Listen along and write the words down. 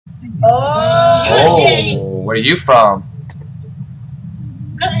Oh, where are you from?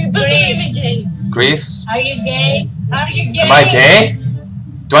 Greece. Greece? Are you gay? Are you gay? Am I gay?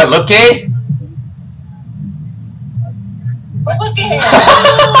 Do I look gay? Okay.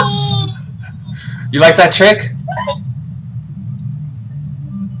 You like that trick?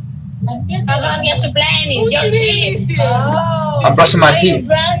 Pagong yan sa plan is your teeth. Oh. I'm brushing my Are teeth. you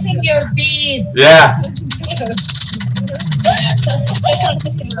brushing your teeth? Yeah.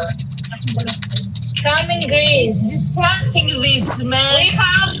 Come in Greece. Disgusting this man. We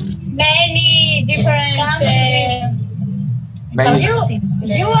have many different.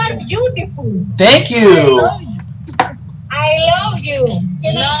 You are beautiful. Thank you. I love you.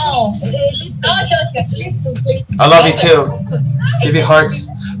 No. I love you too. Give you hearts.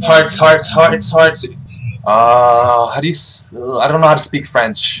 Hearts, hearts, hearts, hearts. How do you... I don't know how to speak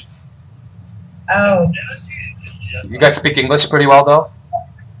French. Oh. You guys speak English pretty well though?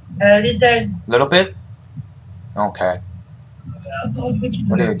 Little. Little bit? Okay.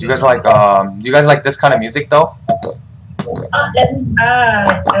 What do you guys like? Do you guys like this kind of music though?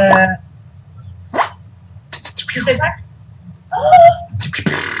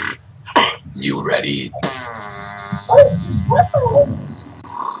 You ready?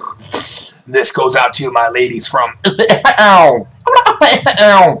 This goes out to my ladies from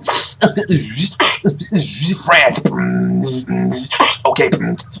France. Okay.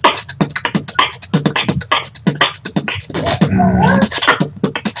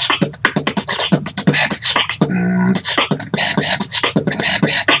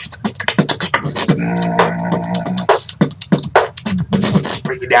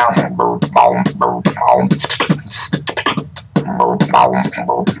 Break it down.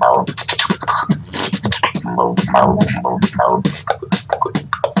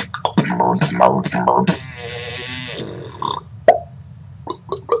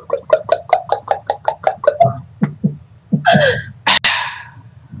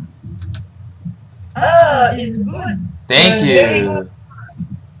 Oh, it's good. Thank you.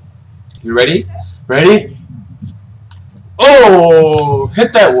 You ready? Ready? Oh,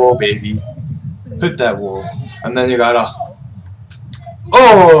 hit that wall, baby. Hit that wall. And then you gotta...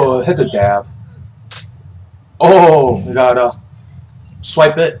 Oh, hit the dab. Oh, you gotta...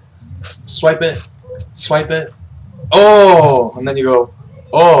 Swipe it. Swipe it. Swipe it. Oh, and then you go...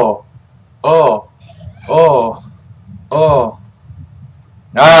 Oh. Oh. Oh. Oh.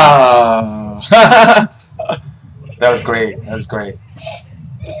 Ah. That was great. That was great.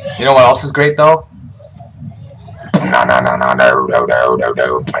 You know what else is great though? No, no, no, no, no, no, no, no, no, no,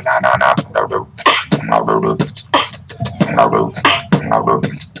 no, no, no, no, no,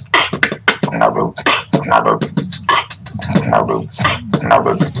 no,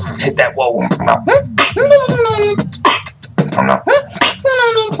 hit that whoa.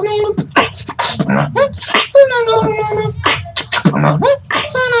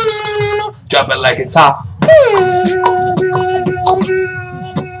 Drop it like it's hot.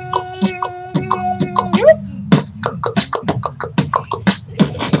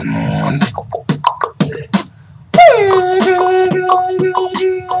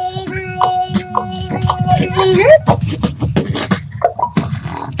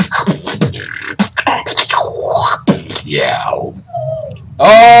 Yeah.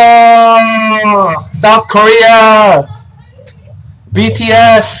 Oh, South Korea.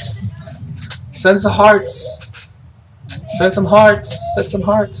 BTS. Send some hearts. Send some hearts. Send some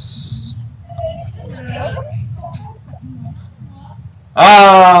hearts.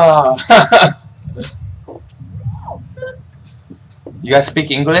 Ah. You guys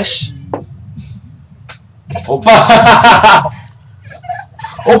speak English? Oppa.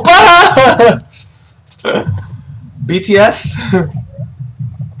 Oppa. BTS?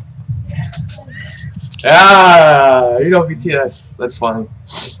 Yeah, you know BTS. That's funny.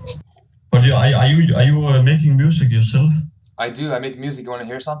 But are you making music yourself? I do. I make music. You want to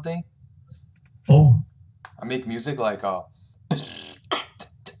hear something? Oh. I make music like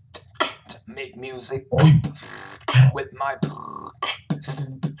make music with my.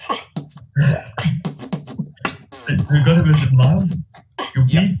 You got it with the mouth? You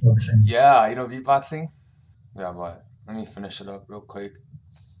beatboxing? Yeah, you know beatboxing? Yeah, but let me finish it up real quick.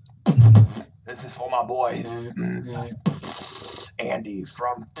 This is for my boy Andy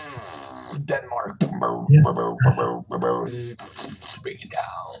from Denmark. Bring it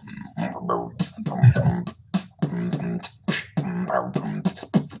down.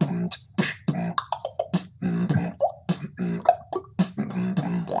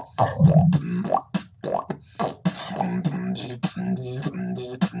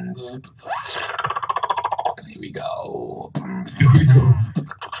 Here we go.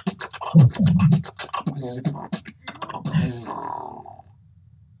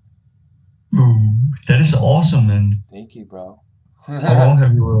 is awesome, man. Thank you, bro. How long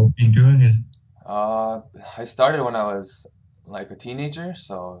have you been doing it? I started when I was like a teenager,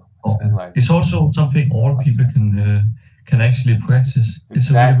 so it's been like. It's also something all people can actually practice.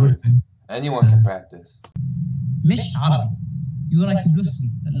 It's a really good thing. Anyone can practice. مش عربي. You like Bruce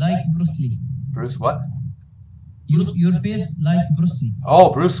Lee, like Bruce Lee. Bruce what? Your face like Bruce Lee.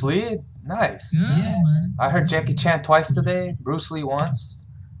 Oh, Bruce Lee? Nice. Yeah, man. I heard Jackie Chan twice today, Bruce Lee once.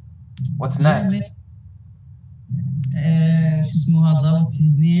 What's next? شو اسمه هذا? What's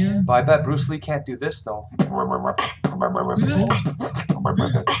his name? But I bet Bruce Lee can't do this though.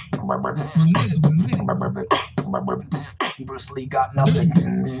 Bruce Lee got nothing.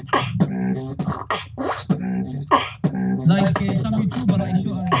 Like some YouTuber I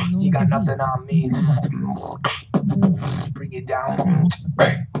know. He got nothing on me. Bring it down.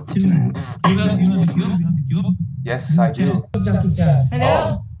 You have YouTube? Yes, I do.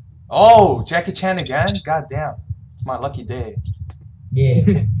 Hello? Oh, Jackie Chan again? God damn. It's my lucky day.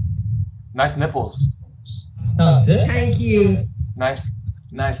 Yeah. Nice nipples. Thank you.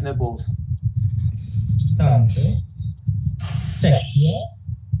 Nice nipples. Sexy.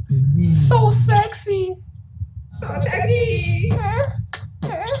 So sexy. So sexy.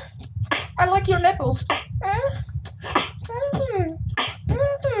 I like your nipples.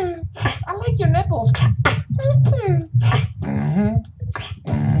 I like your nipples.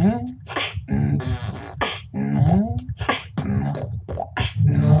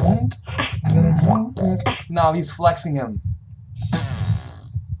 Now he's flexing him.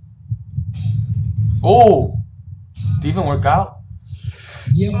 Oh! Do you even work out?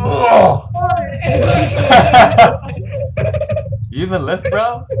 Yep. Oh! You even lift,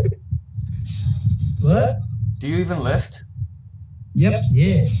 bro? What? Do you even lift? Yep.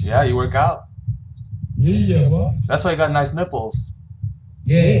 Yeah. Yeah, you work out? Yeah. What? That's why you got nice nipples.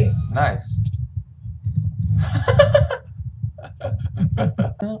 Yeah. Nice.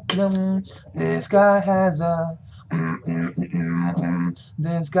 This guy has a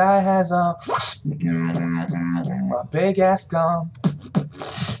big ass gum.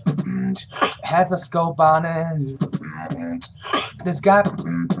 Has a scope on it. This guy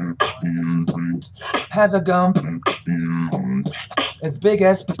has a gum. It's big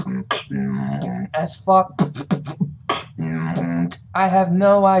as fuck. I have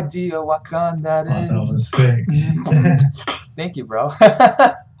no idea what gun that is. That was sick. Thank you, bro.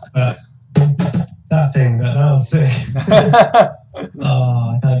 That thing, that was sick.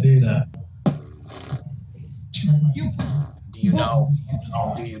 Oh, I can't do that. Do you know?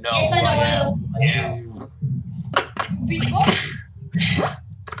 Do you know? Yes, I know. Yeah.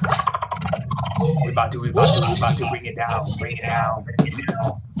 We about to bring it down.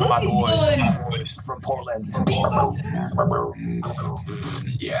 For my boys from Portland.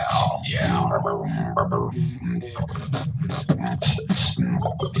 Yeah.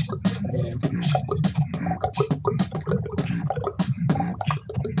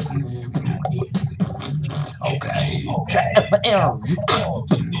 Okay.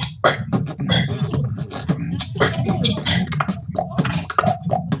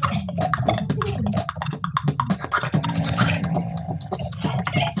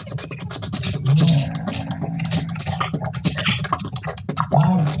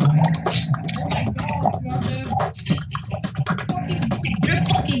 You're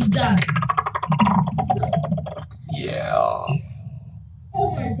fucking done. Yeah. Oh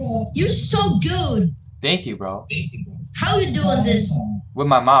my god. You're so good. Thank you, bro. How you doing this? With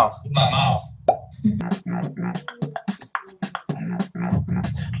my mouth.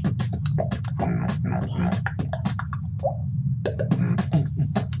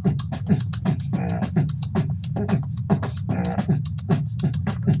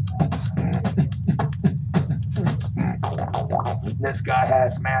 This guy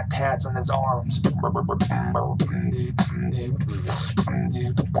has mad tats on his arms.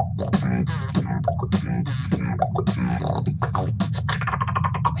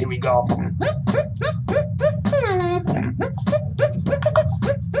 Here we go.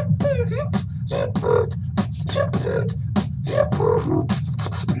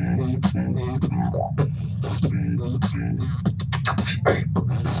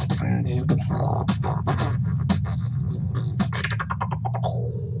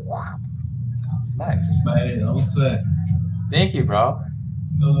 Nice. Mate, that was sick. Thank you, bro.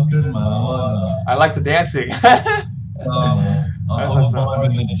 That was good, man. I like that. I like the dancing. Oh, man. I was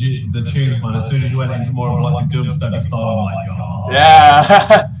vibing the tunes, man. As soon as you went into more of like a dubstep style, I'm like, oh.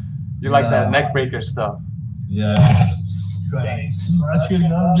 Yeah. You like that neck breaker stuff. Yeah. Straight. Smashing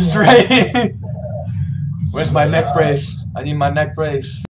that. Straight. Where's my neck brace? I need my neck brace.